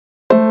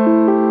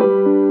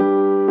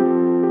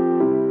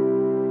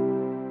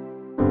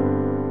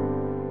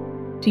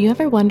Do you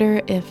ever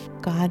wonder if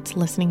God's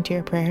listening to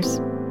your prayers?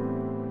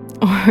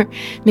 Or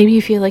maybe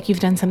you feel like you've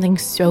done something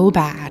so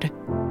bad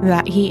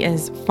that he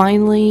is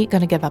finally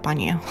going to give up on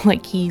you,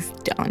 like he's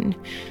done.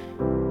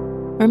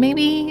 Or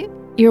maybe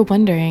you're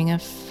wondering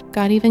if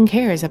God even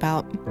cares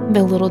about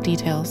the little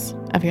details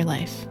of your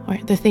life or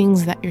the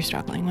things that you're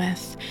struggling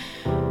with.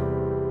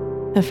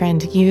 But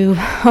friend, you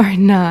are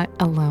not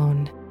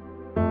alone.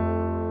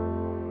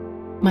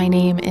 My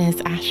name is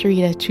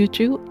Ashrita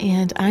Chuchu,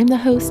 and I'm the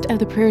host of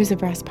the Prayers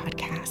of Rest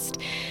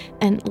podcast.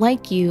 And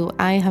like you,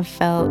 I have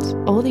felt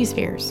all these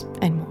fears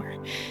and more.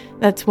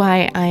 That's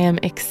why I am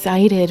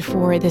excited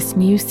for this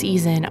new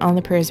season on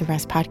the Prayers of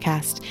Rest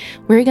podcast.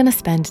 We're going to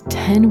spend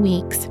 10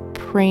 weeks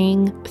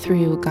praying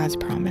through God's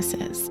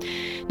promises.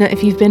 Now,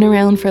 if you've been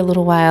around for a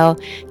little while,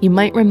 you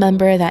might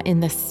remember that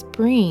in the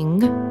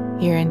spring,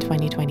 here in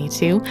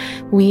 2022,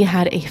 we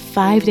had a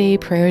 5-day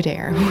prayer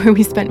dare where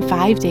we spent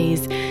 5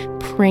 days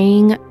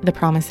praying the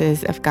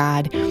promises of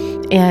God.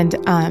 And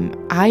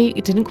I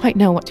didn't quite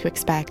know what to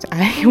expect.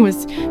 I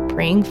was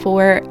praying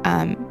for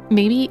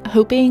maybe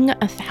hoping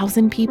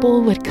 1,000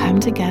 people would come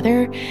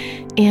together,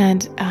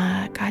 and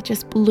God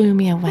just blew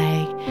me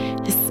away.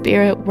 His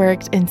Spirit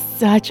worked in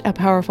such a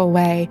powerful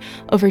way.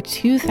 Over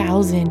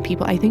 2,000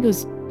 people, I think it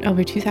was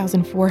over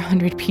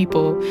 2,400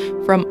 people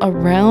from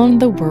around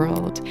the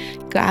world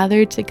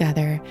gathered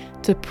together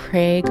to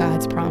pray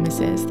God's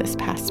promises this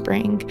past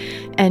spring.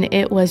 And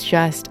it was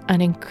just an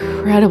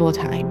incredible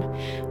time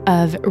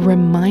of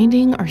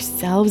reminding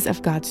ourselves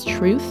of God's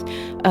truth,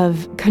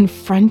 of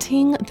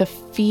confronting the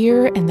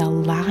fear and the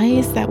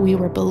lies that we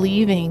were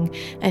believing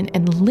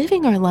and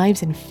living our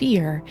lives in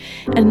fear,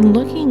 and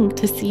looking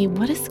to see,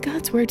 what does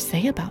God's word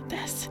say about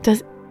this?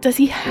 Does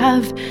he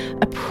have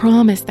a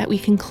promise that we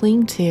can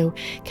cling to?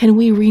 Can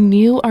we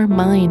renew our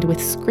mind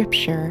with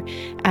scripture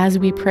as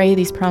we pray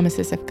these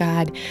promises of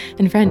God?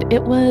 And friend,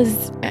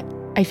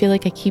 I feel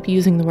like I keep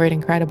using the word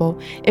incredible.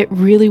 It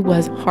really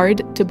was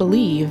hard to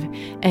believe.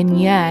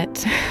 And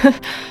yet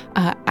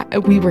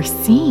we were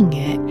seeing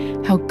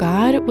it, how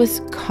God was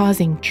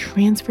causing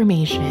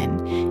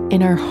transformation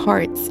in our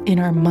hearts, in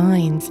our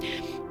minds,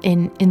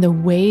 in the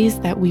ways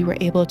that we were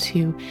able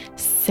to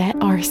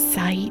set our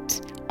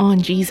sight on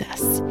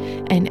Jesus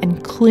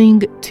and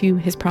cling to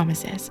his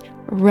promises,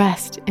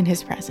 rest in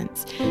his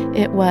presence.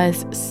 It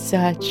was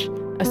such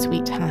a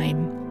sweet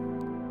time.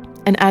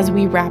 And as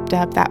we wrapped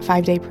up that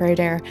 5-day prayer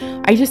dare,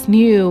 I just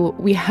knew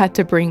we had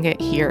to bring it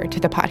here to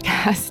the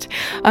podcast.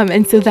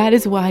 And so that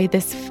is why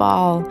this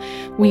fall,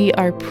 we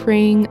are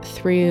praying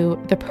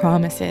through the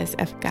promises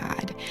of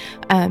God.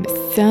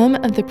 Some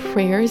of the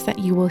prayers that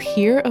you will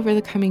hear over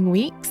the coming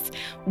weeks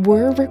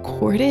were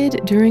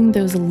recorded during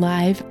those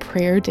live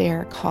prayer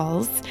dare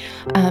calls.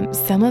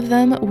 Some of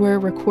them were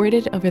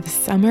recorded over the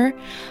summer,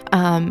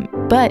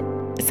 but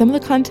some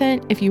of the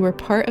content, if you were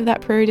part of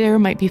that prayer dare,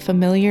 might be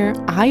familiar.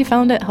 I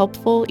found it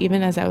helpful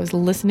even as I was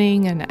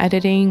listening and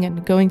editing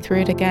and going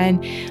through it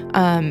again.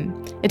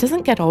 It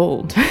doesn't get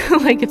old.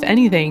 Like, if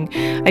anything,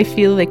 I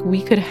feel like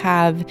we could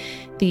have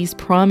these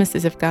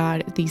promises of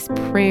God, these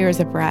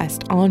prayers of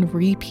rest on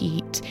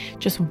repeat,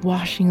 just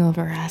washing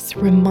over us,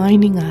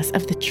 reminding us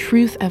of the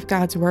truth of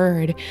God's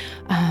word,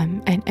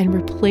 and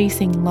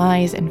replacing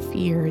lies and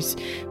fears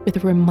with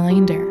a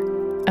reminder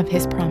of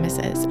his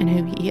promises and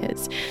who he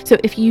is. So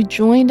if you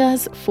joined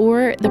us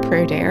for the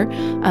prayer dare,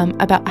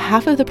 about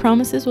half of the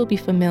promises will be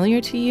familiar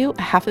to you.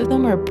 Half of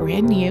them are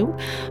brand new.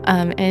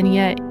 And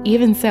yet,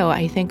 even so,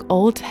 I think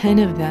all 10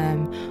 of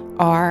them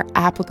are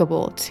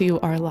applicable to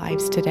our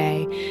lives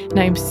today.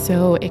 And I'm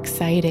so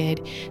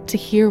excited to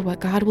hear what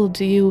God will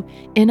do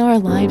in our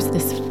lives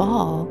this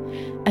fall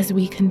as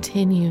we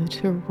continue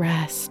to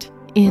rest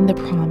in the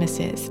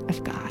promises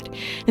of God.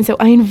 And so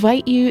I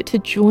invite you to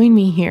join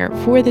me here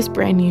for this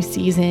brand new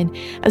season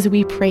as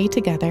we pray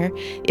together.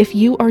 If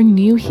you are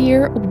new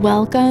here,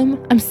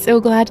 welcome. I'm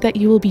so glad that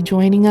you will be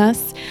joining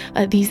us.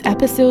 These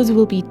episodes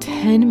will be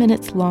 10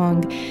 minutes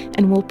long,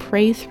 and we'll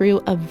pray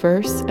through a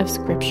verse of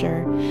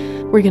scripture.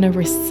 We're going to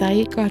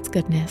recite God's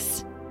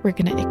goodness. We're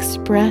going to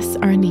express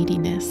our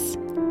neediness.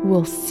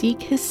 We'll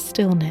seek his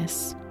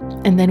stillness,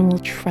 and then we'll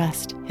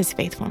trust his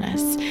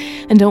faithfulness.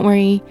 And don't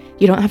worry,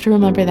 you don't have to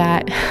remember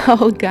that.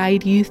 I'll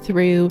guide you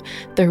through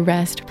the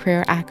REST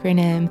prayer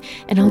acronym,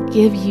 and I'll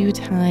give you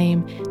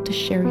time to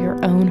share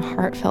your own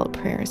heartfelt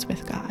prayers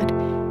with God.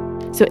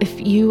 So if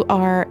you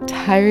are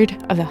tired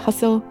of the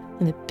hustle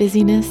and the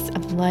busyness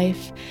of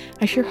life,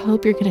 I sure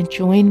hope you're going to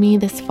join me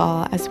this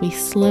fall as we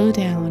slow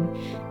down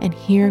and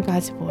hear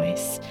God's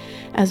voice,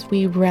 as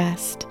we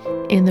rest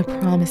in the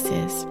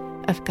promises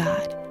of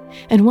God.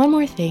 And one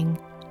more thing,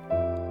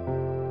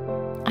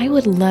 I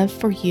would love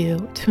for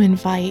you to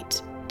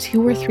invite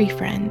 2 or 3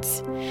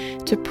 friends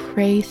to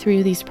pray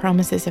through these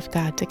promises of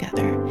God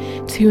together,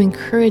 to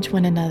encourage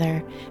one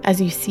another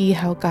as you see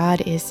how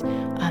God is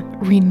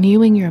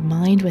renewing your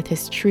mind with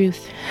his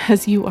truth,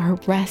 as you are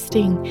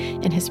resting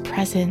in his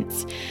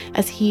presence,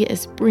 as he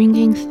is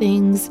bringing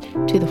things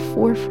to the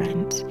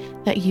forefront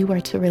that you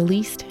are to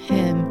release to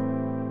him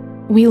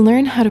We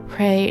learn how to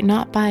pray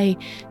not by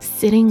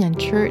sitting in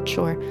church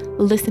or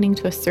listening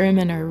to a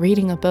sermon or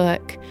reading a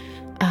book.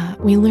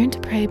 We learn to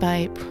pray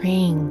by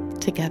praying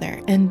together.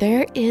 And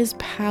there is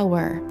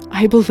power,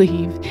 I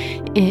believe,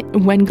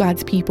 when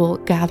God's people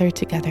gather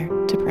together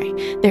to pray.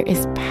 There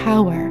is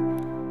power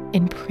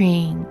in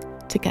praying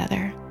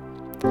together.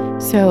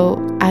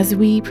 So as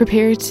we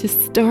prepare to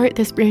start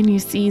this brand new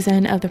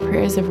season of the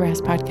Prayers of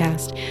Rest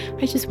podcast,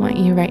 I just want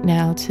you right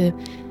now to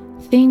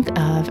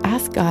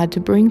ask God to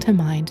bring to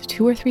mind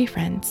 2 or 3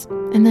 friends,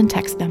 and then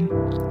text them.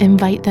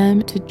 Invite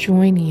them to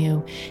join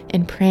you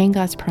in praying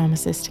God's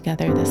promises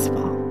together this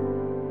fall.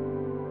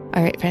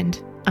 All right,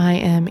 friend, I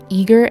am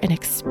eager and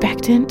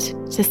expectant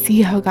to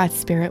see how God's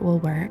Spirit will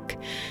work.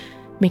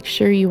 Make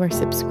sure you are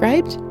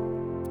subscribed,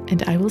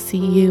 and I will see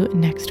you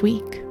next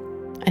week.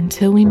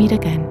 Until we meet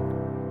again,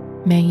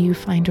 may you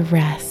find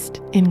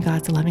rest in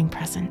God's loving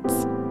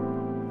presence.